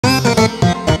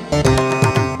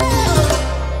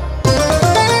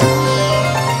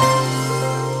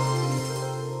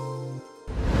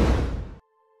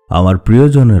আমার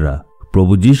প্রিয়জনেরা,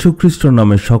 প্রভু যীশু খ্রিস্টের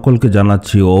নামে সকলকে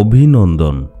জানাচ্ছি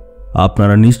অভিনন্দন।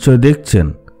 আপনারা নিশ্চয় দেখছেন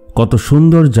কত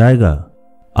সুন্দর জায়গা।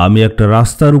 আমি একটা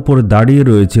রাস্তার উপরে দাঁড়িয়ে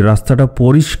রয়েছি। রাস্তাটা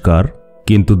পরিষ্কার,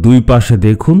 কিন্তু দুই পাশে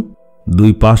দেখুন,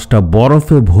 দুই পাশটা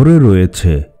বরফে ভরে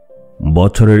রয়েছে।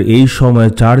 বছরের এই সময়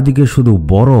চারদিকে শুধু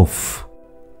বরফ।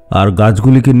 আর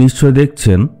গাছগুলিকে নিশ্চয়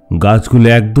দেখছেন, গাছগুলি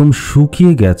একদম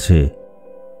শুকিয়ে গেছে।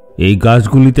 এই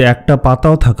গাছগুলিতে একটা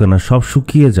পাতাও থাকে না, সব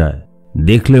শুকিয়ে যায়।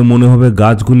 দেখলে মনে হবে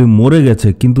গাছগুলি মরে গেছে,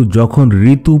 কিন্তু যখন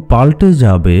ঋতু পাল্টে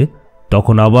যাবে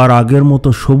তখন আবার আগের মতো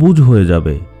সবুজ হয়ে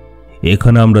যাবে।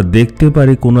 এখানে আমরা দেখতে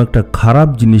পারি কোনো একটা খারাপ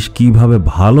জিনিস কিভাবে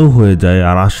ভালো হয়ে যায়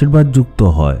আর আশীর্বাদযুক্ত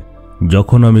হয়।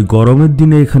 যখন আমি গরমের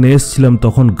দিনে এখানে এসেছিলাম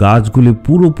তখন গাছগুলি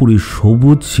পুরোপুরি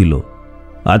সবুজ ছিল।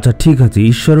 আচ্ছা ঠিক আছে,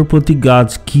 ঈশ্বরের প্রতি গাছ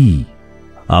কি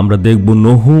আমরা দেখব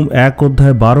নহুম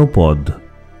 1:12।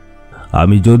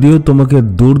 আমি যদিও তোমাকে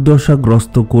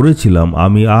দুর্দশাগ্রস্ত করেছিলাম,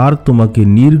 আমি আর তোমাকে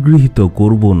নির্গৃহীত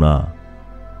করব না।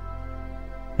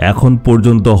 এখন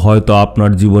পর্যন্ত হয়তো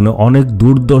আপনার জীবনে অনেক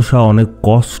দুর্দশা, অনেক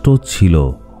কষ্ট ছিল,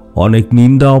 অনেক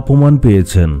নিন্দা অপমান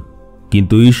পেয়েছেন,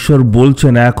 কিন্তু ঈশ্বর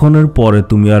বলছেন এখনের পরে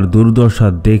তুমি আর দুর্দশা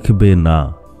দেখবে না।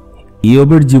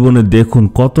 ইয়বের জীবনে দেখুন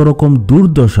কত রকম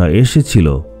দুর্দশা এসেছিল।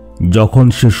 যখন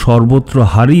সে সর্বত্র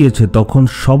হারিয়েছে তখন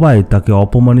সবাই তাকে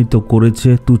অপমানিত করেছে,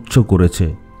 তুচ্ছ করেছে।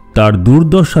 তার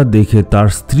দুর্দশা দেখে তার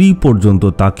স্ত্রী পর্যন্ত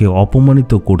তাকে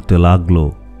অপমানিত করতে লাগলো।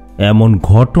 এমন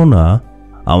ঘটনা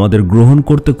আমাদের গ্রহণ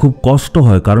করতে খুব কষ্ট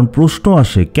হয়, কারণ প্রশ্ন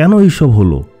আসে কেন এইসব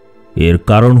হলো। এর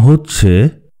কারণ হচ্ছে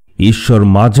ঈশ্বর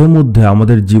মাঝে মধ্যে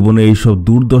আমাদের জীবনে এইসব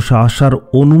দুর্দশা আসার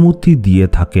অনুমতি দিয়ে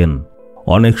থাকেন।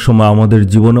 অনেক সময় আমাদের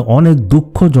জীবনে অনেক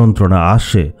দুঃখ যন্ত্রণা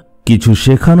আসে, কিছু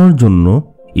শেখানোর জন্য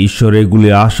ঈশ্বর এগুলি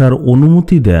আসার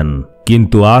অনুমতি দেন।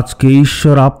 কিন্তু আজকে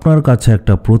ঈশ্বর আপনার কাছে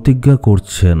একটা প্রতিজ্ঞা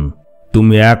করছেন,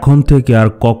 তুমি এখন থেকে আর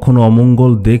কখনো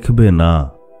অমঙ্গল দেখবে না।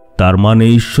 তার মানে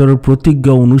ঈশ্বরের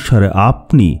প্রতিজ্ঞা অনুসারে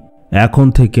আপনি এখন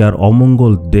থেকে আর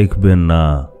অমঙ্গল দেখবেন না।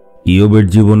 ইয়বের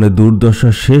জীবনে দুর্দশা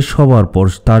শেষ হওয়ার পর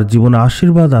তার জীবনে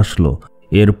আশীর্বাদ আসলো।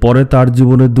 এরপরে তার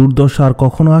জীবনে দুর্দশা আর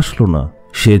কখনো আসলো না।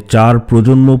 সে 4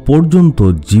 প্রজন্ম পর্যন্ত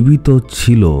জীবিত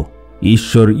ছিল।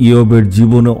 ঈশ্বর ইয়বের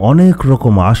জীবনে অনেক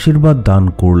রকম আশীর্বাদ দান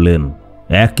করলেন।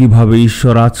 একইভাবে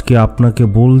ঈশ্বর আজকে আপনাকে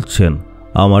বলছেন,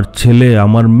 আমার ছেলে,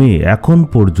 আমার মেয়ে, এখন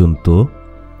পর্যন্ত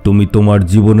তুমি তোমার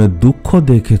জীবনে দুঃখ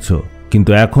দেখেছ,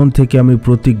 কিন্তু এখন থেকে আমি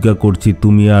প্রতিজ্ঞা করছি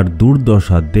তুমি আর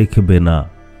দুর্দশা দেখবে না।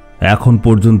 এখন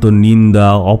পর্যন্ত নিন্দা,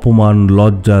 অপমান,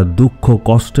 লজ্জা, দুঃখ,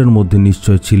 কষ্টের মধ্যে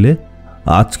নিশ্চয় ছিলে।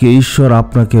 আজকে ঈশ্বর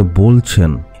আপনাকে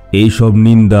বলছেন এইসব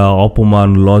নিন্দা, অপমান,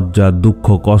 লজ্জা, দুঃখ,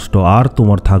 কষ্ট আর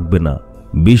তোমার থাকবে না।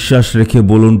 বিশ্বাস রেখে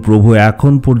বলুন, প্রভু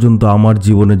এখন পর্যন্ত আমার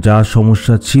জীবনে যা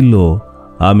সমস্যা ছিল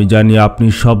আমি জানি আপনি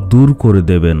সব দূর করে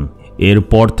দেবেন।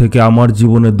 এরপর থেকে আমার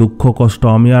জীবনে দুঃখ কষ্ট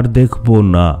আমি আর দেখব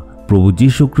না। প্রভু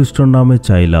যীশু খ্রিস্টের নামে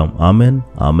চাইলাম, আমেন,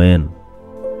 আমেন।